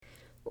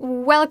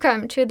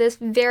Welcome to this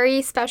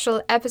very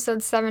special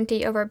episode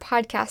 70 of our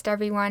podcast,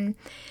 everyone.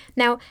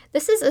 Now,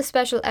 this is a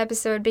special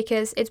episode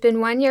because it's been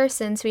 1 year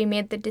since we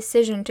made the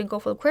decision to go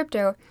full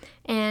crypto,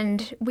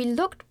 and we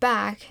looked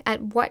back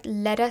at what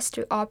led us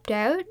to opt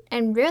out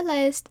and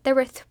realized there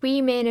were three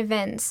main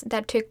events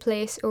that took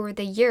place over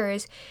the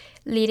years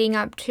leading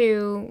up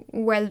to,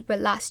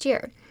 last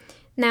year.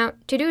 Now,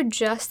 to do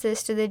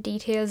justice to the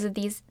details of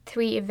these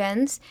three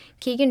events,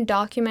 Keegan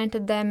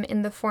documented them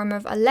in the form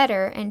of a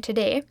letter, and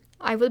today,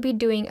 I will be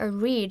doing a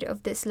read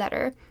of this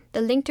letter, the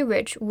link to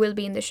which will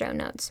be in the show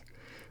notes.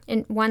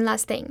 And one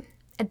last thing,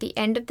 at the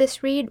end of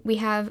this read, we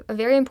have a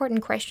very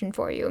important question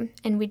for you,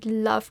 and we'd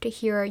love to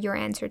hear your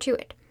answer to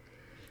it.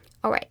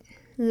 Alright,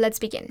 let's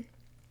begin.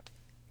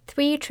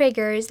 3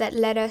 triggers that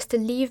led us to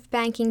leave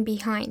banking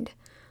behind.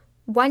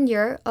 1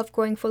 year of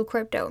going full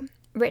crypto,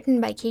 written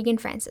by Keegan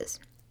Francis.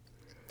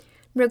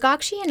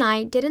 Ragakshi and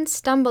I didn't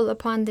stumble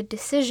upon the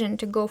decision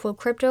to go full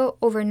crypto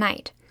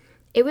overnight.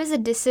 It was a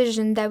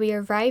decision that we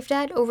arrived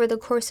at over the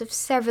course of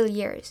several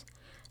years.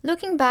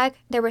 Looking back,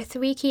 there were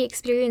 3 key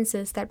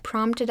experiences that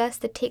prompted us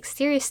to take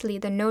seriously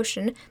the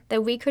notion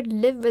that we could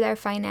live with our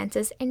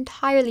finances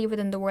entirely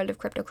within the world of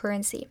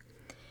cryptocurrency.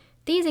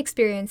 These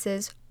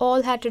experiences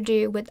all had to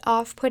do with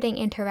off-putting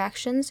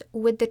interactions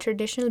with the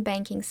traditional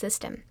banking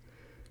system.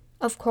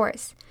 Of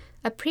course,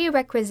 a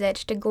prerequisite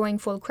to going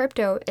full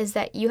crypto is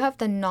that you have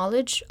the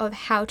knowledge of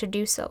how to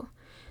do so.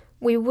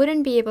 We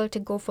wouldn't be able to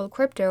go full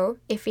crypto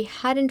if we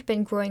hadn't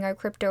been growing our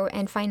crypto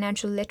and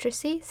financial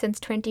literacy since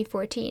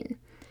 2014.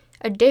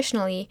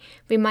 Additionally,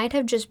 we might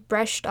have just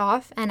brushed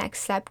off and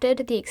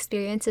accepted the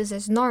experiences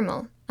as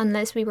normal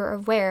unless we were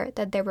aware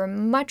that there were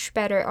much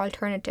better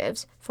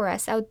alternatives for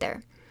us out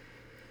there.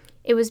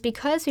 It was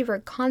because we were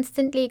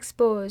constantly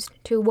exposed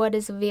to what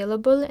is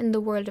available in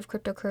the world of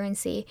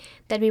cryptocurrency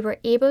that we were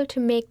able to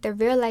make the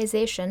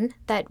realization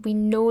that we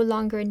no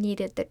longer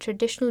needed the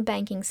traditional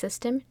banking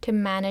system to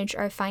manage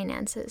our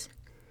finances.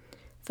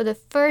 For the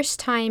first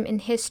time in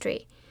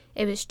history,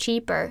 it was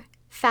cheaper,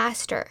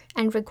 faster,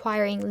 and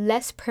requiring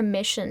less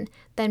permission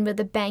than with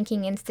a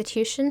banking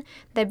institution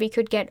that we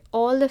could get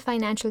all the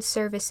financial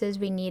services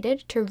we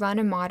needed to run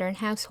a modern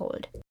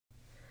household.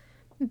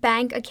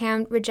 Bank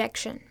account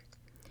rejection.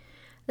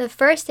 The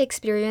first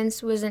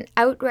experience was an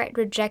outright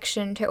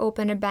rejection to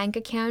open a bank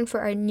account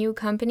for our new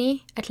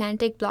company,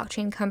 Atlantic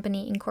Blockchain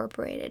Company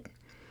Incorporated.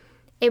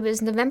 It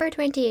was November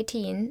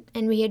 2018,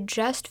 and we had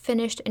just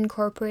finished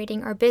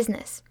incorporating our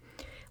business.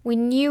 We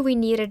knew we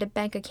needed a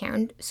bank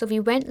account, so we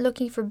went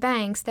looking for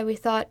banks that we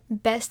thought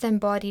best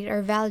embodied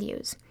our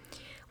values.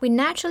 We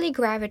naturally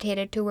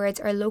gravitated towards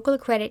our local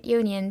credit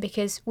union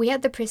because we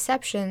had the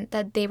perception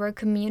that they were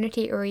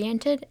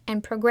community-oriented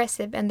and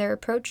progressive in their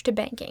approach to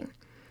banking.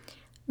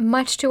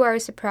 Much to our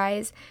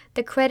surprise,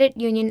 the credit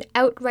union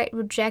outright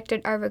rejected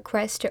our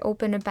request to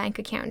open a bank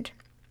account.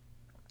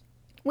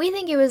 We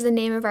think it was the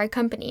name of our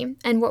company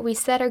and what we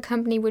said our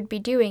company would be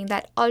doing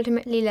that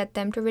ultimately led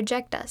them to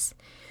reject us.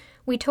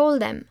 We told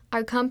them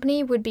our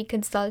company would be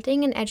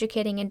consulting and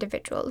educating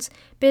individuals,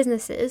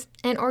 businesses,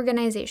 and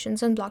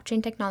organizations on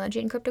blockchain technology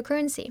and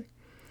cryptocurrency.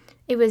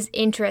 It was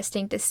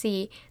interesting to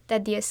see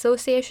that the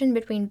association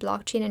between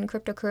blockchain and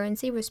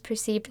cryptocurrency was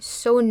perceived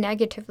so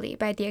negatively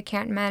by the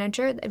account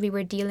manager that we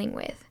were dealing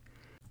with.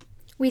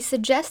 We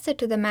suggested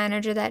to the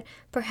manager that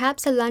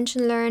perhaps a lunch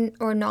and learn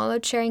or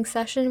knowledge sharing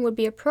session would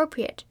be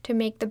appropriate to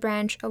make the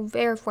branch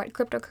aware of what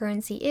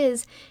cryptocurrency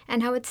is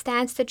and how it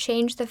stands to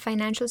change the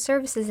financial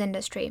services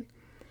industry.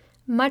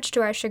 Much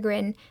to our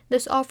chagrin,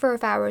 this offer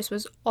of ours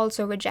was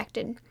also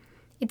rejected.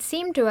 It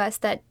seemed to us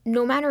that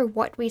no matter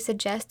what we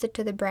suggested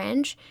to the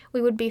branch,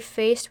 we would be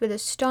faced with a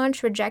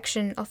staunch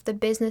rejection of the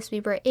business we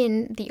were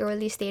in the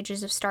early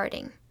stages of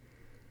starting.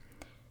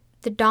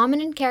 The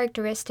dominant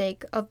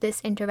characteristic of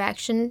this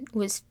interaction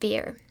was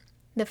fear.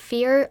 The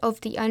fear of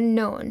the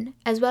unknown,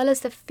 as well as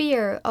the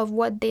fear of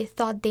what they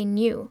thought they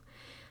knew.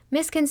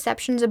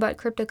 Misconceptions about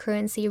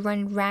cryptocurrency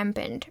run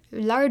rampant,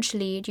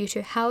 largely due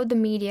to how the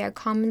media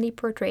commonly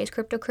portrays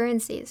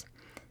cryptocurrencies.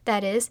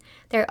 That is,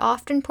 they're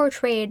often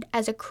portrayed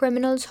as a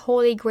criminal's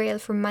holy grail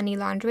for money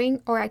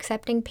laundering or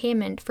accepting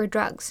payment for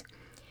drugs.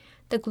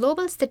 The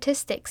global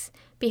statistics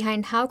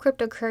behind how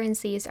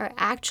cryptocurrencies are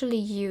actually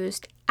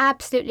used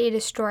absolutely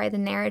destroy the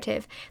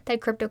narrative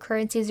that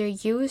cryptocurrencies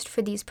are used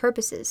for these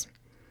purposes.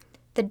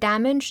 The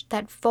damage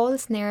that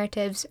false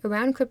narratives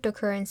around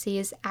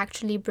cryptocurrencies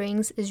actually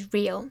brings is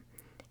real.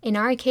 In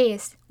our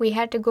case, we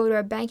had to go to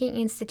a banking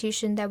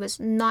institution that was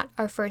not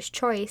our first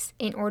choice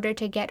in order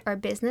to get our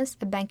business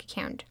a bank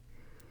account.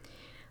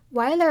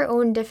 While our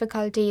own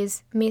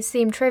difficulties may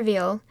seem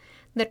trivial,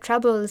 the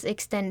troubles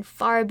extend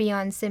far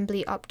beyond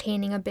simply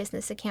obtaining a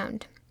business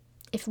account.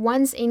 If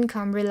one's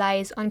income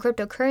relies on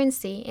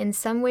cryptocurrency in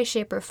some way,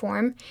 shape, or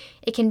form,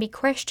 it can be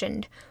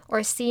questioned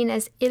or seen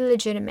as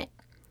illegitimate.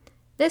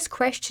 This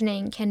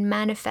questioning can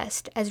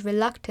manifest as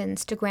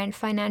reluctance to grant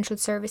financial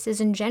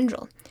services in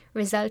general,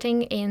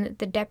 resulting in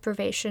the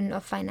deprivation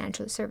of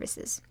financial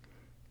services.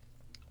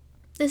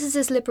 This is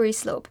a slippery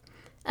slope.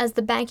 as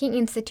the banking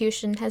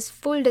institution has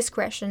full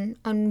discretion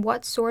on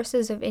what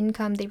sources of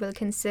income they will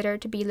consider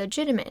to be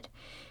legitimate.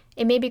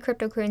 It may be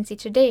cryptocurrency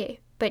today,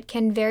 but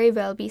can very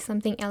well be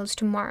something else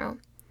tomorrow.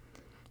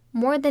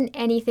 More than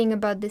anything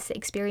about this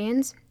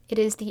experience, it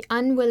is the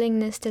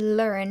unwillingness to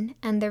learn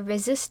and the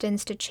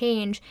resistance to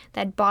change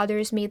that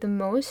bothers me the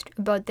most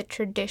about the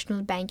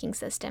traditional banking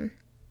system.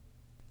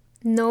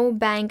 No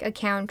bank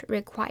account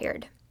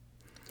required.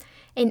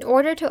 In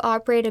order to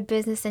operate a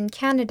business in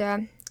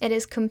Canada, it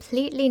is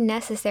completely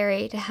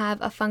necessary to have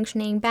a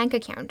functioning bank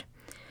account.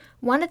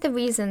 One of the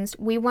reasons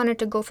we wanted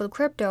to go full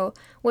crypto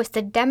was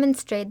to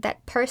demonstrate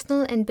that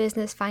personal and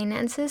business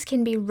finances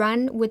can be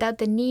run without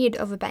the need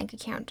of a bank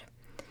account.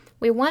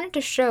 We wanted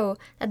to show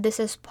that this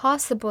is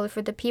possible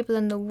for the people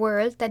in the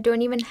world that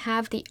don't even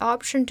have the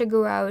option to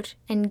go out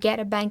and get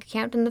a bank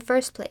account in the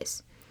first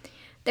place.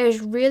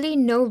 There's really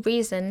no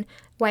reason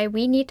why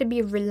we need to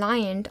be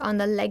reliant on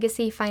the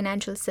legacy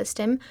financial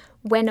system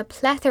when a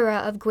plethora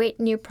of great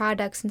new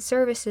products and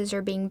services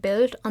are being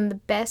built on the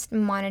best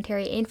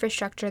monetary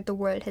infrastructure the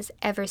world has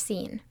ever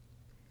seen.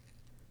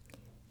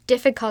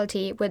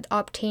 Difficulty with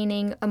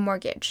obtaining a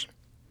mortgage.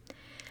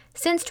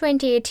 Since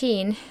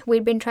 2018,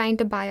 we'd been trying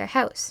to buy a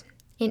house.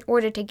 In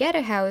order to get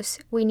a house,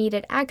 we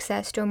needed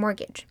access to a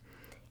mortgage.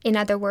 In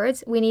other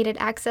words, we needed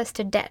access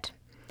to debt.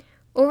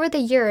 Over the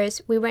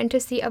years, we went to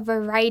see a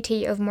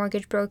variety of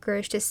mortgage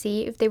brokers to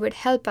see if they would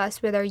help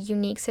us with our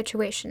unique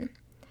situation.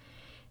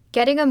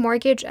 Getting a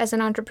mortgage as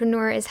an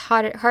entrepreneur is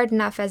hard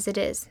enough as it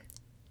is.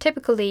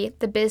 Typically,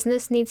 the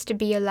business needs to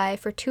be alive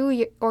for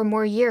 2 or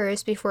more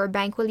years before a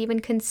bank will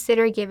even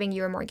consider giving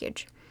you a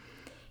mortgage.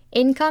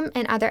 Income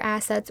and other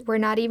assets were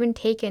not even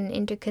taken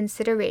into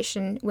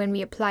consideration when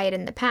we applied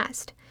in the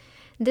past.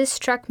 This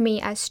struck me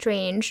as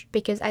strange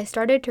because I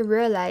started to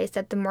realize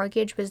that the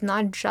mortgage was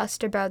not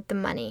just about the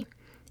money.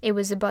 It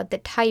was about the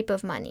type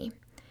of money.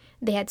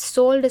 They had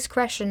sole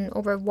discretion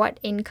over what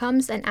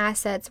incomes and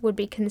assets would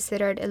be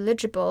considered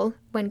eligible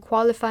when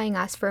qualifying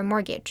us for a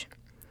mortgage.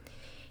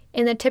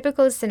 In the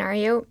typical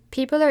scenario,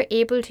 people are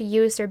able to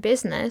use their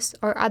business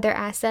or other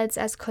assets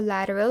as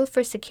collateral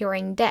for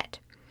securing debt.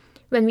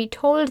 When we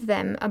told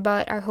them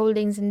about our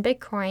holdings in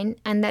Bitcoin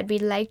and that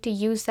we'd like to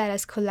use that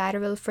as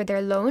collateral for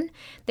their loan,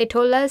 they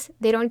told us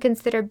they don't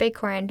consider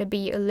Bitcoin to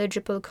be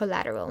eligible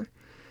collateral.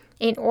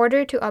 In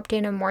order to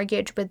obtain a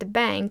mortgage with the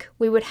bank,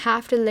 we would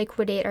have to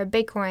liquidate our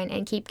Bitcoin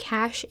and keep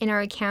cash in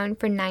our account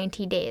for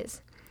 90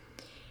 days.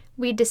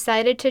 We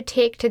decided to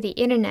take to the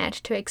internet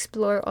to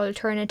explore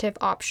alternative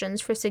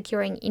options for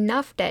securing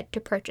enough debt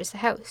to purchase a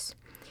house.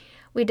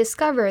 We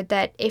discovered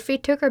that if we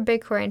took our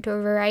Bitcoin to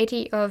a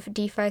variety of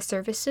DeFi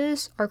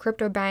services or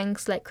crypto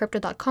banks like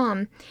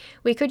Crypto.com,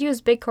 we could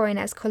use Bitcoin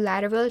as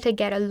collateral to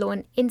get a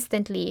loan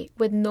instantly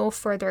with no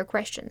further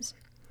questions.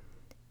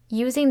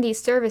 Using these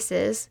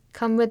services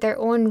come with their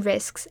own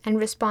risks and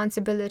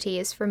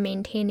responsibilities for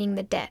maintaining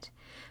the debt,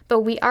 but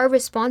we are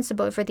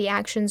responsible for the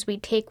actions we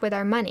take with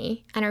our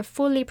money and are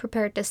fully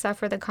prepared to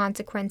suffer the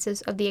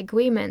consequences of the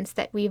agreements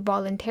that we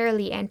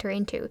voluntarily enter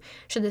into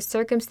should the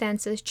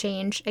circumstances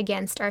change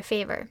against our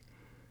favor.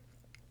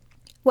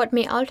 What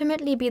may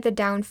ultimately be the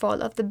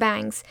downfall of the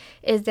banks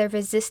is their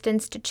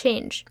resistance to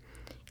change.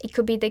 It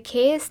could be the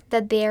case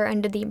that they are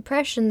under the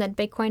impression that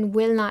Bitcoin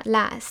will not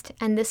last,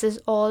 and this is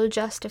all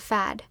just a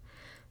fad.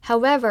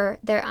 However,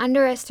 their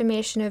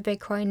underestimation of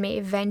Bitcoin may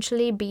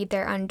eventually be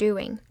their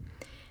undoing.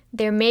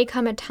 There may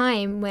come a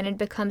time when it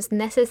becomes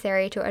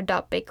necessary to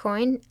adopt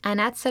Bitcoin,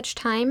 and at such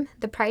time,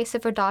 the price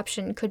of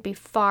adoption could be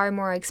far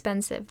more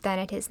expensive than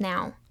it is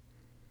now.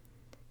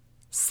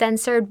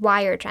 Censored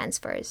wire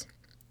transfers.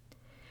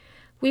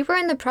 We were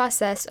in the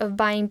process of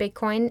buying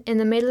Bitcoin in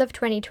the middle of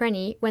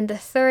 2020 when the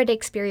third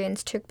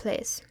experience took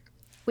place.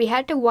 We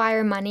had to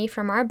wire money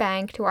from our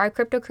bank to our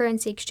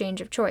cryptocurrency exchange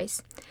of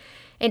choice.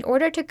 In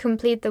order to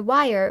complete the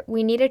wire,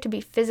 we needed to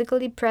be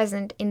physically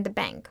present in the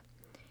bank.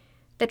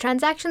 The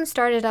transaction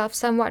started off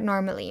somewhat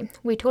normally.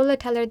 We told the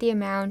teller the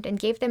amount and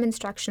gave them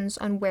instructions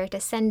on where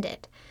to send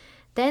it.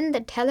 Then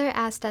the teller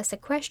asked us a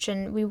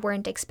question we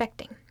weren't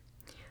expecting.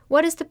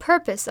 What is the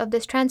purpose of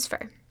this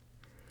transfer?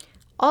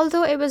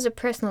 Although it was a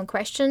personal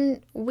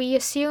question, we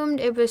assumed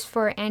it was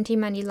for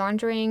anti-money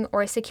laundering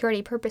or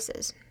security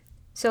purposes.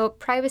 So,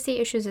 privacy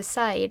issues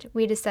aside,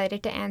 we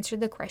decided to answer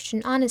the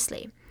question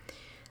honestly.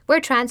 We're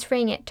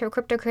transferring it to a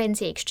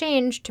cryptocurrency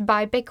exchange to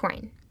buy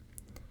Bitcoin.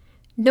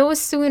 No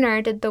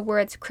sooner did the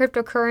words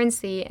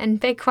cryptocurrency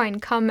and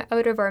Bitcoin come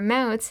out of our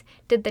mouths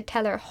did the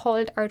teller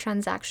halt our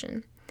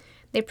transaction.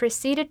 They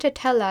proceeded to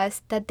tell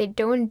us that they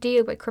don't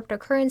deal with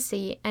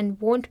cryptocurrency and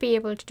won't be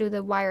able to do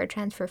the wire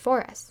transfer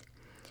for us.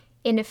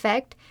 In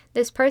effect,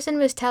 this person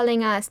was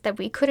telling us that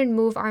we couldn't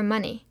move our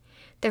money.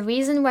 The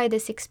reason why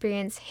this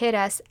experience hit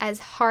us as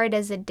hard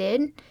as it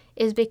did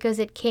is because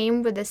it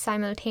came with a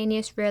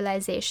simultaneous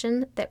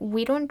realization that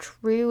we don't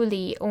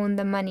truly own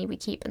the money we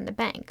keep in the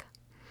bank.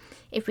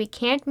 If we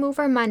can't move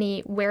our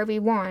money where we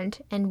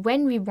want and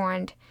when we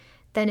want,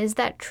 then is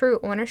that true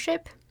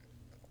ownership?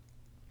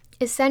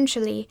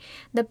 Essentially,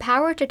 the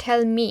power to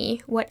tell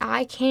me what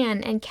I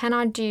can and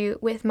cannot do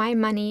with my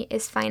money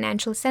is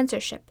financial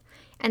censorship,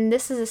 and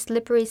this is a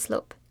slippery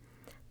slope.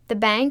 The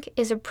bank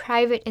is a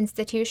private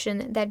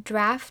institution that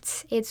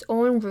drafts its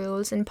own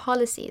rules and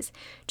policies,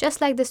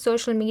 just like the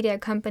social media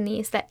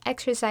companies that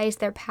exercise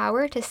their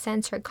power to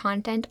censor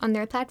content on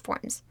their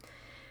platforms.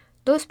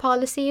 Those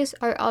policies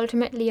are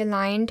ultimately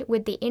aligned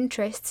with the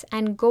interests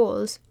and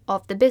goals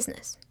of the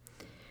business.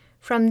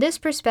 From this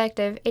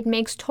perspective, it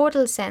makes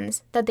total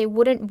sense that they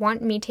wouldn't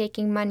want me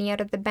taking money out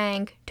of the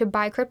bank to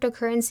buy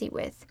cryptocurrency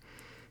with.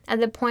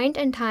 At the point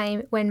in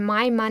time when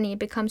my money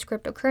becomes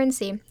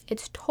cryptocurrency,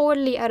 it's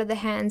totally out of the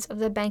hands of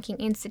the banking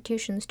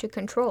institutions to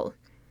control.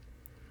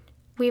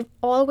 We've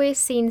always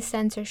seen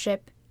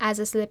censorship as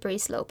a slippery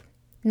slope.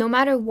 No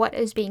matter what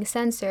is being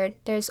censored,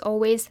 there's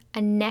always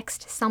a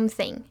next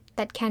something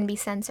that can be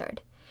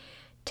censored.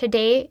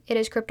 Today, it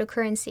is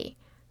cryptocurrency.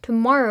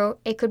 Tomorrow,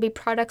 it could be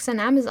products on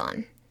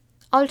Amazon.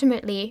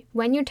 Ultimately,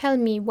 when you tell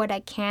me what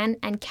I can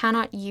and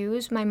cannot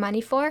use my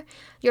money for,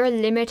 you're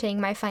limiting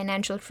my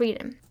financial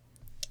freedom.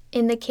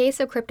 In the case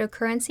of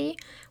cryptocurrency,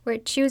 we're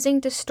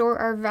choosing to store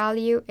our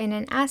value in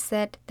an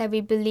asset that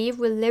we believe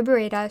will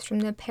liberate us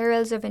from the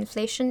perils of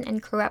inflation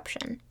and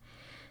corruption.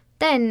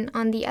 Then,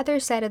 on the other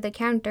side of the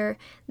counter,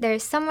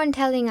 there's someone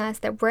telling us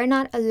that we're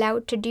not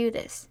allowed to do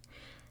this.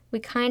 We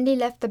kindly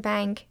left the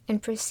bank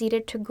and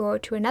proceeded to go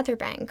to another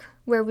bank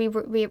where we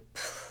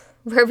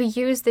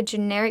used the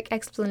generic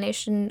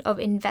explanation of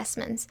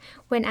investments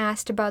when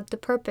asked about the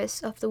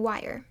purpose of the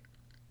wire.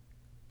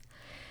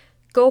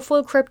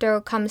 GoFull Crypto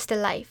comes to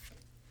life.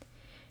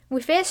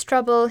 We faced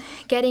trouble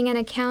getting an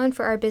account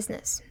for our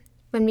business.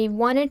 When we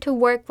wanted to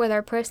work with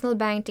our personal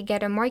bank to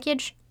get a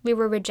mortgage, we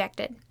were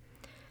rejected.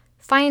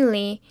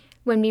 Finally,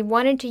 when we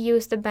wanted to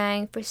use the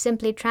bank for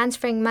simply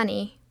transferring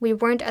money, we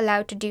weren't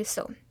allowed to do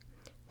so.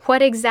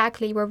 What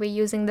exactly were we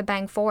using the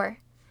bank for?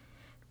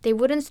 They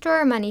wouldn't store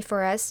our money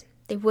for us,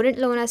 they wouldn't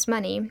loan us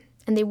money,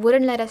 and they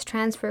wouldn't let us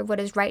transfer what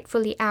is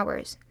rightfully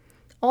ours.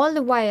 All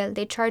the while,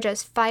 they charge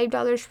us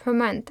 $5 per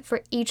month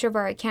for each of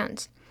our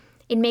accounts.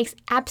 It makes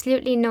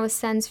absolutely no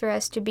sense for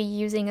us to be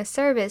using a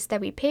service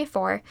that we pay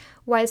for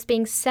whilst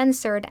being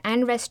censored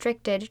and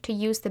restricted to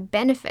use the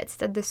benefits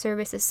that the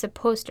service is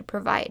supposed to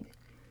provide.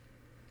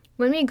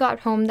 When we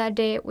got home that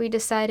day, we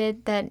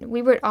decided that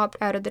we would opt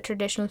out of the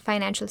traditional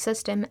financial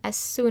system as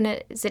soon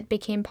as it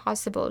became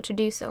possible to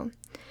do so.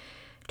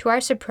 To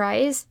our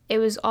surprise, it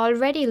was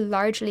already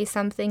largely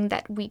something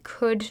that we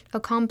could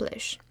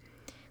accomplish.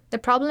 The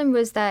problem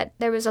was that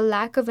there was a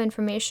lack of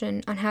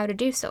information on how to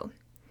do so.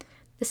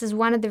 This is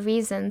one of the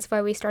reasons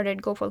why we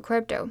started GoFull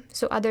Crypto,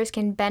 so others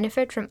can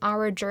benefit from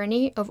our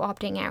journey of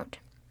opting out.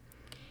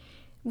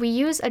 We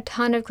use a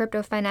ton of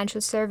crypto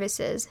financial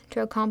services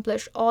to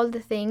accomplish all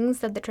the things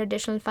that the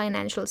traditional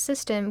financial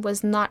system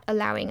was not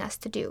allowing us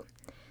to do.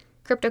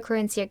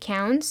 Cryptocurrency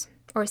accounts,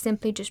 or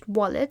simply just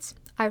wallets,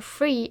 are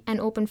free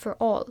and open for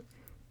all.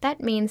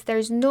 That means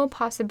there's no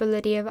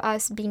possibility of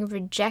us being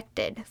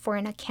rejected for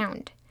an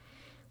account.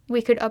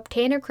 We could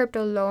obtain a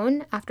crypto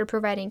loan after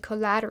providing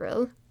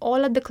collateral,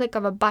 all at the click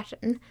of a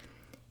button.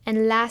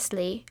 And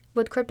lastly,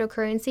 with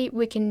cryptocurrency,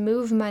 we can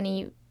move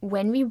money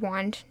when we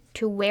want,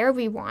 to where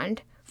we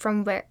want,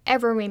 from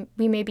wherever we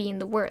may be in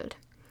the world.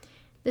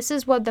 This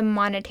is what the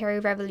monetary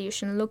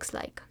revolution looks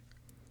like.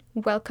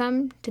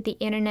 Welcome to the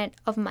Internet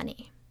of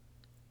Money.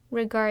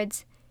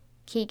 Regards,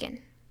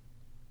 Keegan.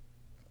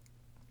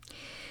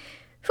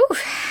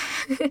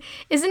 Whew.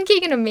 Isn't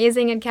Keegan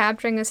amazing at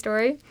capturing a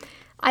story?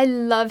 I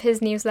love his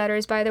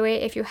newsletters, by the way,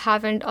 if you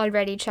haven't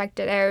already checked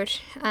it out.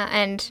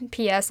 And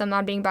P.S., I'm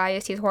not being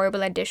biased, he's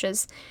horrible at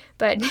dishes.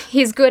 But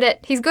he's good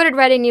at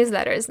writing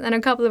newsletters and a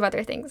couple of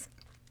other things.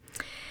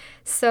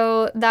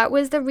 So that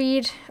was the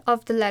read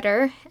of the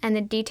letter, and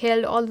it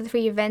detailed all the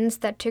 3 events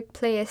that took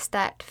place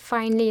that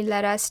finally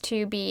led us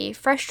to be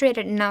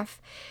frustrated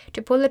enough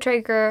to pull the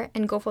trigger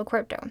and go full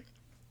crypto.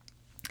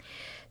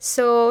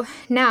 So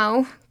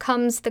now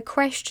comes the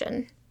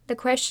question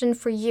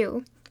for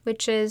you,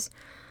 which is,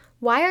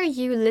 why are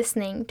you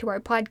listening to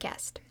our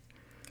podcast?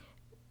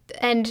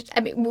 And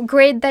I mean,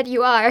 great that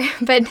you are,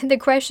 but the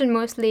question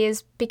mostly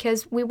is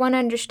because we want to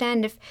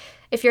understand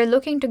if you're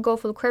looking to go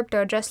full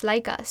crypto just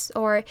like us,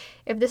 or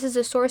if this is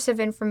a source of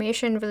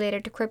information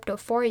related to crypto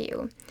for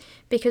you.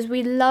 Because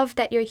we love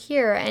that you're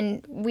here,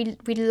 and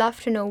we'd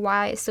love to know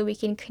why, so we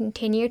can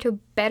continue to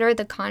better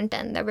the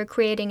content that we're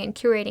creating and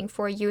curating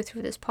for you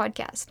through this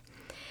podcast.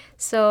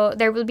 So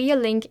there will be a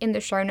link in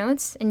the show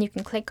notes, and you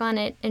can click on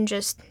it and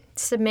just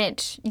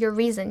submit your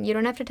reason. You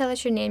don't have to tell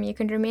us your name. You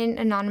can remain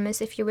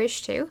anonymous if you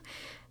wish to,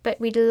 but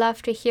we'd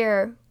love to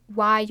hear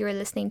why you're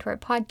listening to our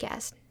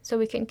podcast so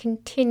we can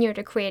continue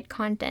to create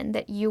content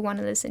that you want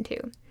to listen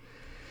to.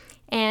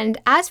 And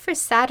as for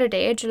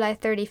Saturday, July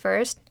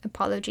 31st,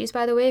 apologies,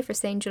 by the way, for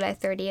saying July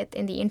 30th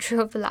in the intro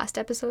of the last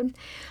episode.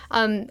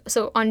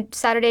 So on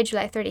Saturday,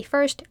 July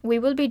 31st, we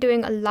will be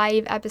doing a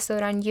live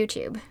episode on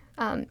YouTube.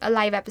 A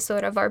live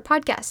episode of our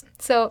podcast.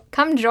 So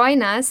come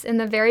join us in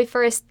the very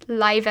first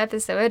live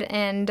episode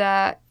and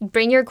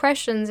bring your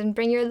questions and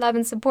bring your love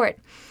and support.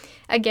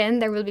 Again,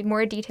 there will be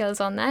more details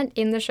on that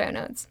in the show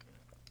notes.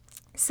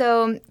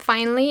 So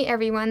finally,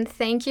 everyone,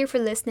 thank you for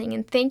listening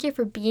and thank you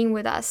for being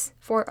with us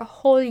for a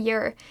whole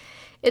year.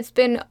 It's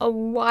been a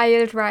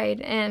wild ride,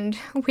 and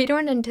we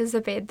don't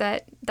anticipate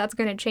that that's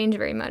going to change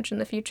very much in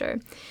the future,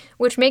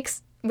 which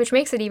makes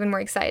it even more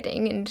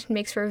exciting and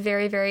makes for a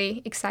very,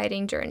 very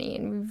exciting journey,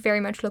 and we very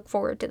much look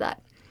forward to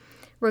that.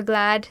 We're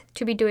glad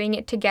to be doing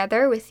it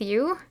together with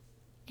you,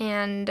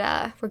 and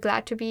we're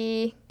glad to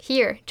be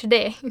here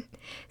today.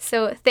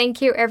 So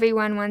thank you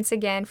everyone once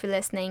again for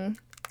listening,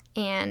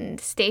 and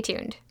stay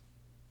tuned.